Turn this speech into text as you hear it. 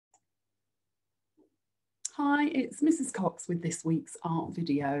Hi, it's Mrs. Cox with this week's art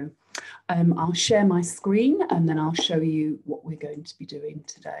video. I'll share my screen and then I'll show you what we're going to be doing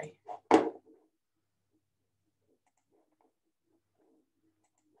today.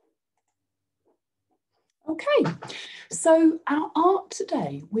 Okay, so our art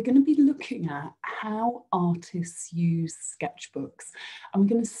today, we're going to be looking at how artists use sketchbooks. And we're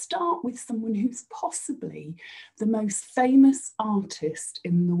going to start with someone who's possibly the most famous artist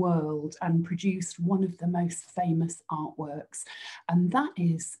in the world and produced one of the most famous artworks. And that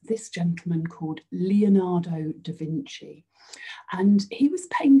is this gentleman called Leonardo da Vinci. And he was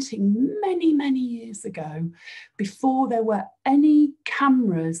painting many, many years ago before there were any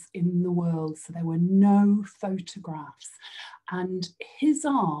cameras in the world. So there were no photographs. And his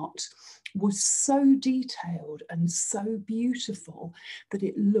art was so detailed and so beautiful that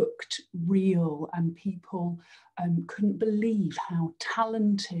it looked real, and people couldn't believe how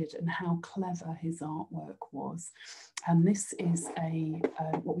talented and how clever his artwork was. And this is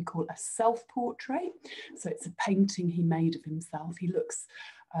what we call a self-portrait. So it's a painting he made of himself. He looks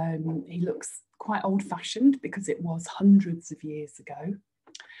quite old-fashioned because it was hundreds of years ago.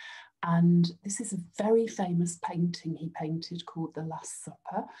 And this is a very famous painting he painted called The Last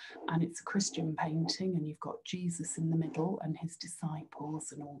Supper. And it's a Christian painting, and you've got Jesus in the middle and his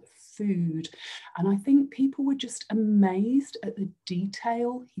disciples and all the food. And I think people were just amazed at the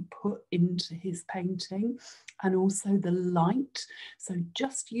detail he put into his painting and also the light. So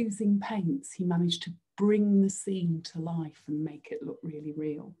just using paints, he managed to bring the scene to life and make it look really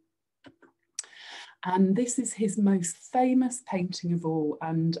real. And this is his most famous painting of all.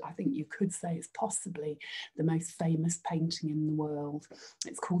 And I think you could say it's possibly the most famous painting in the world.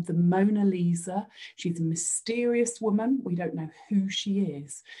 It's called the Mona Lisa. She's a mysterious woman. We don't know who she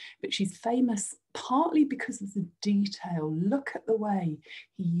is, but she's famous partly because of the detail. Look at the way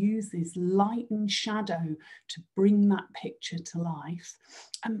he uses light and shadow to bring that picture to life,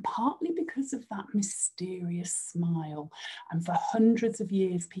 and partly because of that mysterious smile. And for hundreds of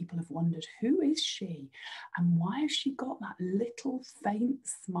years, people have wondered, who is she? And why has she got that little faint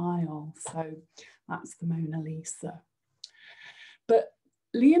smile? So that's the Mona Lisa. But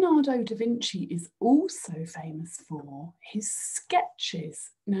Leonardo da Vinci is also famous for his sketches.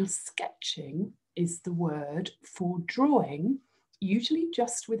 Now, sketching is the word for drawing, usually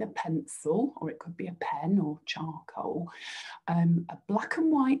just with a pencil, or it could be a pen or charcoal, a black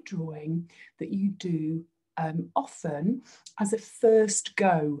and white drawing that you do often as a first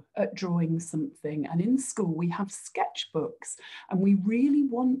go at drawing something. And in school we have sketchbooks, and we really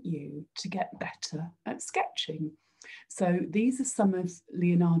want you to get better at sketching. So these are some of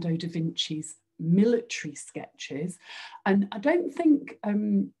Leonardo da Vinci's military sketches, and I don't think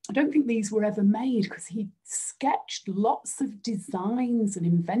these were ever made, because he sketched lots of designs and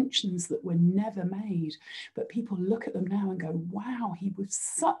inventions that were never made, but people look at them now and go, wow, he was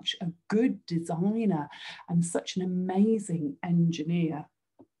such a good designer and such an amazing engineer.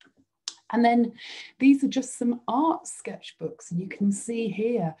 And then these are just some art sketchbooks, and you can see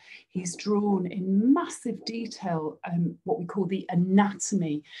here he's drawn in massive detail what we call the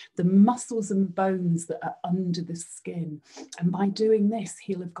anatomy, the muscles and bones that are under the skin. And by doing this,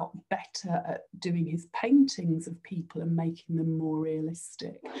 he'll have got better at doing his paintings of people and making them more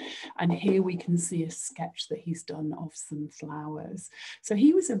realistic. And here we can see a sketch that he's done of some flowers. So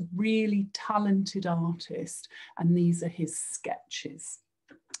he was a really talented artist, and these are his sketches.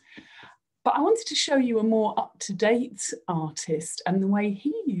 But I wanted to show you a more up-to-date artist and the way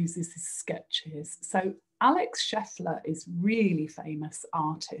he uses his sketches. So Alex Scheffler is a really famous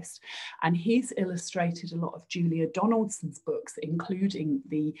artist, and he's illustrated a lot of Julia Donaldson's books, including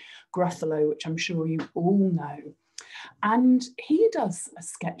the Gruffalo, which I'm sure you all know. And he does a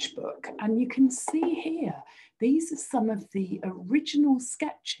sketchbook, and you can see here, these are some of the original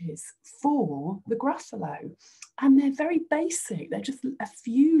sketches for the Gruffalo. And they're very basic. They're just a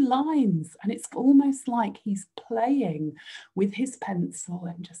few lines, and it's almost like he's playing with his pencil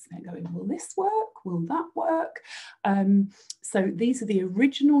and just going, will this work? Will that work? So these are the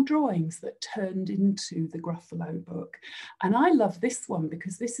original drawings that turned into the Gruffalo book. And I love this one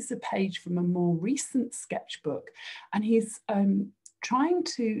because this is a page from a more recent sketchbook, and he's trying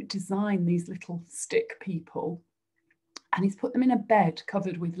to design these little stick people, and he's put them in a bed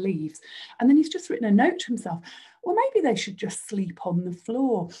covered with leaves. And then he's just written a note to himself, well, maybe they should just sleep on the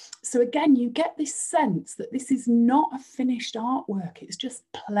floor. So again, you get this sense that this is not a finished artwork, it's just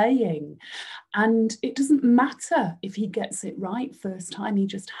playing. And it doesn't matter if he gets it right first time, he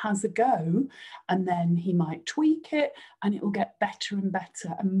just has a go, and then he might tweak it and it will get better and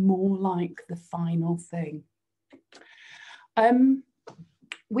better and more like the final thing.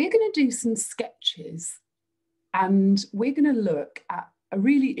 We're going to do some sketches And we're going to look at a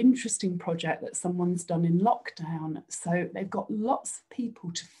really interesting project that someone's done in lockdown. So they've got lots of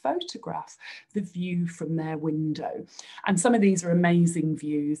people to photograph the view from their window. And some of these are amazing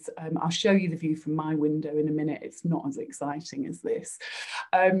views. I'll show you the view from my window in a minute. It's not as exciting as this.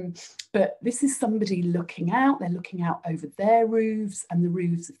 But this is somebody looking out. They're looking out over their roofs and the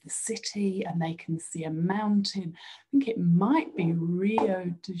roofs of the city, and they can see a mountain. I think it might be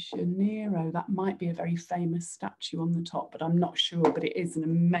Rio de Janeiro. That might be a very famous statue on the top, but I'm not sure. But it is an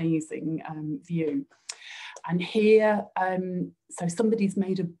amazing view. And here, so somebody's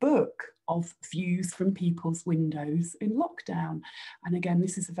made a book of views from people's windows in lockdown. And again,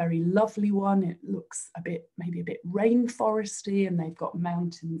 this is a very lovely one. It looks a bit, maybe a bit rainforesty, and they've got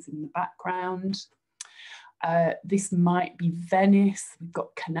mountains in the background. This might be Venice. We've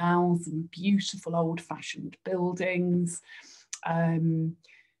got canals and beautiful old-fashioned buildings.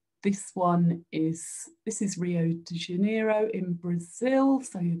 This is Rio de Janeiro in Brazil.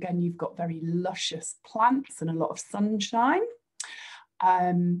 So again, you've got very luscious plants and a lot of sunshine.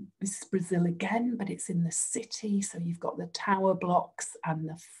 This is Brazil again, but it's in the city. So you've got the tower blocks and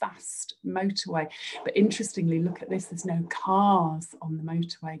the fast motorway. But interestingly, look at this, there's no cars on the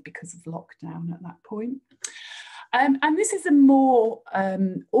motorway because of lockdown at that point. And this is a more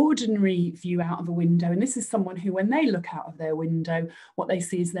ordinary view out of a window. And this is someone who, when they look out of their window, what they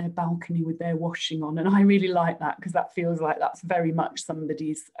see is their balcony with their washing on. And I really like that, because that feels like that's very much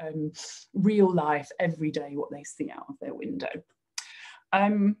somebody's real life, every day, what they see out of their window.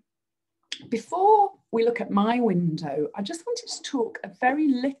 Before we look at my window, I just wanted to talk a very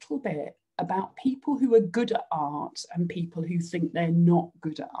little bit about people who are good at art and people who think they're not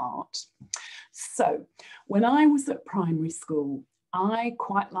good at art. So when I was at primary school, I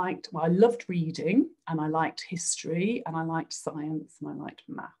quite liked, well, I loved reading, and I liked history, and I liked science, and I liked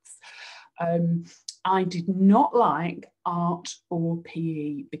maths. I did not like art or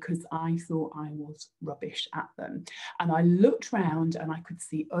PE because I thought I was rubbish at them. And I looked around and I could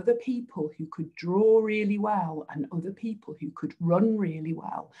see other people who could draw really well and other people who could run really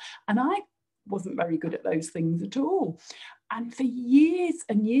well. And I wasn't very good at those things at all. And for years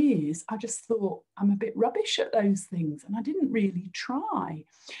and years, I just thought I'm a bit rubbish at those things, and I didn't really try.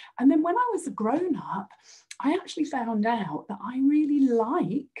 And then when I was a grown-up, I actually found out that I really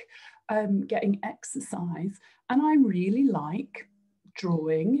like getting exercise, and I really like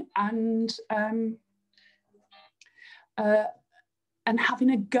drawing and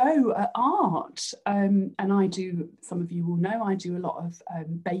having a go at art. And I do, some of you will know, I do a lot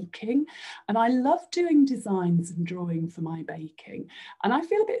of baking, and I love doing designs and drawing for my baking. And I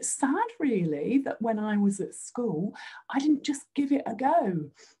feel a bit sad, really, that when I was at school, I didn't just give it a go,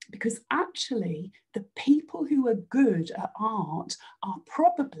 because actually the people who are good at art are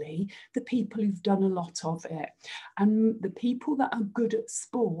probably the people who've done a lot of it. And the people that are good at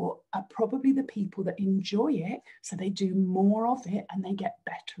sport are probably the people that enjoy it, so they do more of it and they get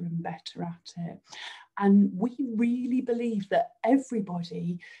better and better at it. And we really believe that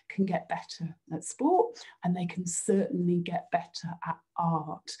everybody can get better at sport, and they can certainly get better at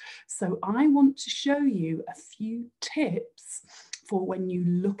art. So I want to show you a few tips for when you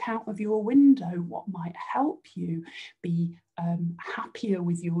look out of your window, what might help you be happier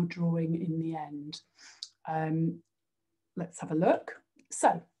with your drawing in the end. Let's have a look.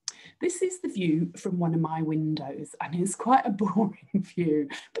 So this is the view from one of my windows, and it's quite a boring view,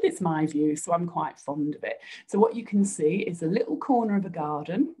 but it's my view, so I'm quite fond of it. So what you can see is a little corner of a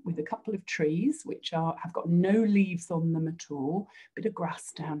garden with a couple of trees, which have got no leaves on them at all, bit of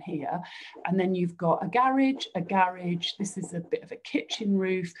grass down here. And then you've got a garage, this is a bit of a kitchen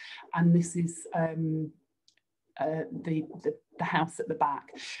roof, and this is the house at the back.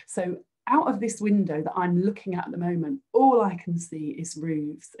 So out of this window that I'm looking at the moment, all I can see is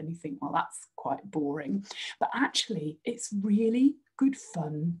roofs, and you think, well, that's quite boring. But actually, it's really good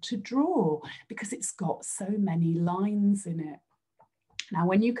fun to draw because it's got so many lines in it. Now,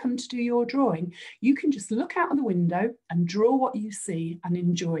 when you come to do your drawing, you can just look out of the window and draw what you see and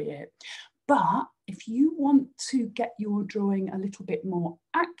enjoy it. But if you want to get your drawing a little bit more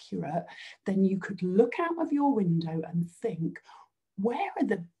accurate, then you could look out of your window and think, where are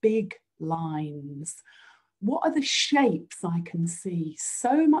the big lines? What are the shapes I can see?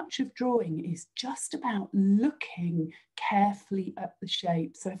 So much of drawing is just about looking carefully at the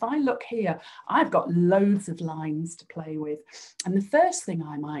shape. So if I look here, I've got loads of lines to play with. And the first thing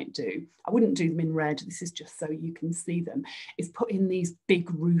I might do, I wouldn't do them in red, this is just so you can see them, is put in these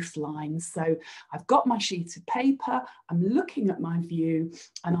big roof lines. So I've got my sheet of paper, I'm looking at my view,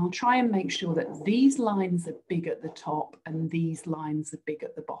 and I'll try and make sure that these lines are big at the top and these lines are big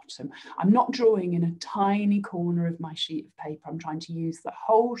at the bottom. I'm not drawing in a tiny tiny corner of my sheet of paper. I'm trying to use the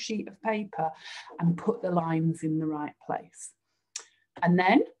whole sheet of paper and put the lines in the right place. And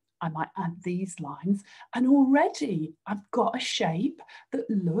then I might add these lines, and already I've got a shape that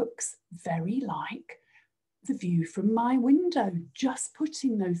looks very like the view from my window, just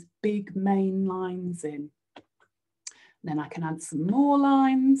putting those big main lines in. Then I can add some more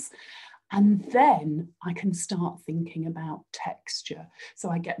lines, and then I can start thinking about texture. So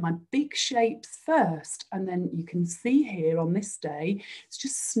I get my big shapes first, and then you can see here on this day, it's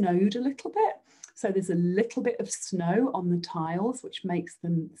just snowed a little bit. So there's a little bit of snow on the tiles, which makes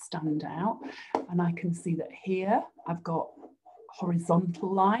them stand out. And I can see that here I've got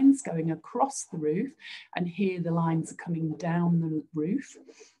horizontal lines going across the roof, and here the lines are coming down the roof.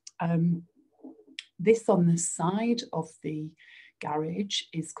 This on the side of the garage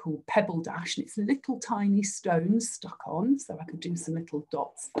is called Pebble Dash, and it's little tiny stones stuck on, so I could do some little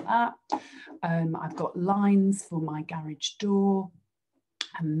dots for that. I've got lines for my garage door,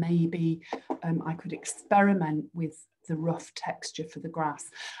 and maybe I could experiment with the rough texture for the grass.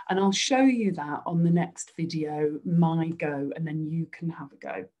 And I'll show you that on the next video, my go, and then you can have a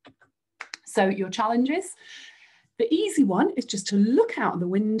go. So your challenges, the easy one is just to look out the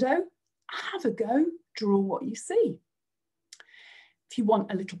window, have a go, draw what you see. If you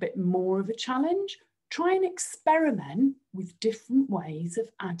want a little bit more of a challenge, try and experiment with different ways of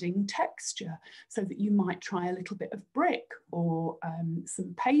adding texture, so that you might try a little bit of brick, or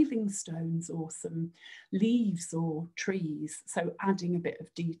some paving stones, or some leaves or trees, so adding a bit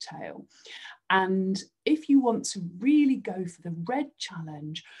of detail. And if you want to really go for the red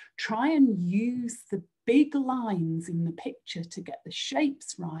challenge, try and use the big lines in the picture to get the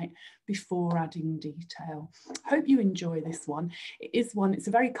shapes right before adding detail. Hope you enjoy this one. It's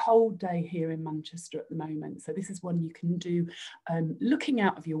a very cold day here in Manchester at the moment, so this is one you can do looking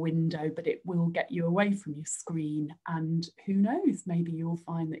out of your window, but it will get you away from your screen, and who knows, maybe you'll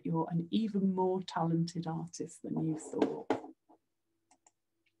find that you're an even more talented artist than you thought.